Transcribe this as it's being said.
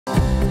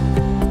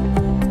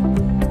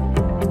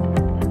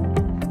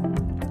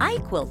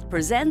iquilt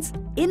presents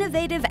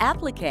Innovative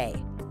Appliqué.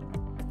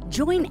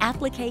 Join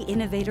appliqué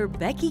innovator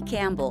Becky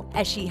Campbell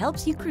as she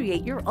helps you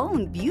create your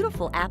own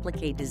beautiful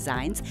appliqué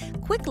designs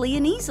quickly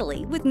and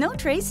easily with no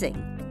tracing.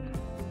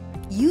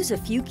 Use a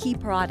few key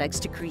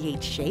products to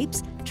create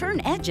shapes, turn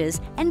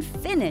edges, and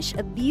finish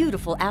a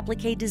beautiful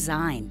appliqué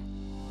design.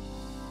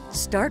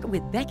 Start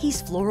with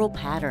Becky's floral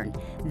pattern,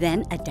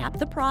 then adapt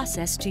the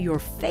process to your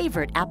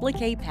favorite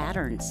appliqué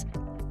patterns.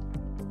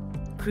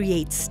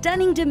 Create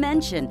stunning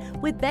dimension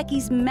with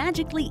Becky's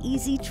magically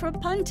easy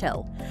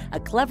trapunto, a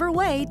clever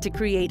way to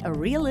create a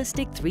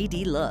realistic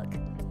 3D look.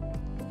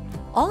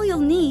 All you'll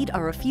need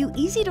are a few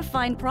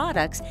easy-to-find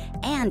products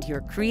and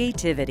your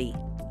creativity.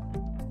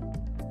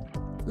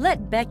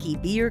 Let Becky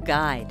be your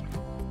guide.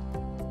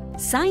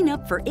 Sign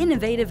up for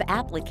Innovative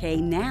Appliqué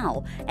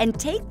now and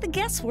take the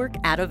guesswork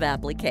out of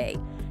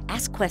appliqué.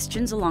 Ask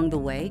questions along the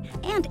way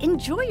and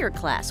enjoy your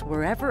class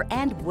wherever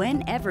and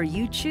whenever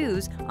you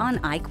choose on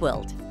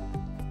iquilt.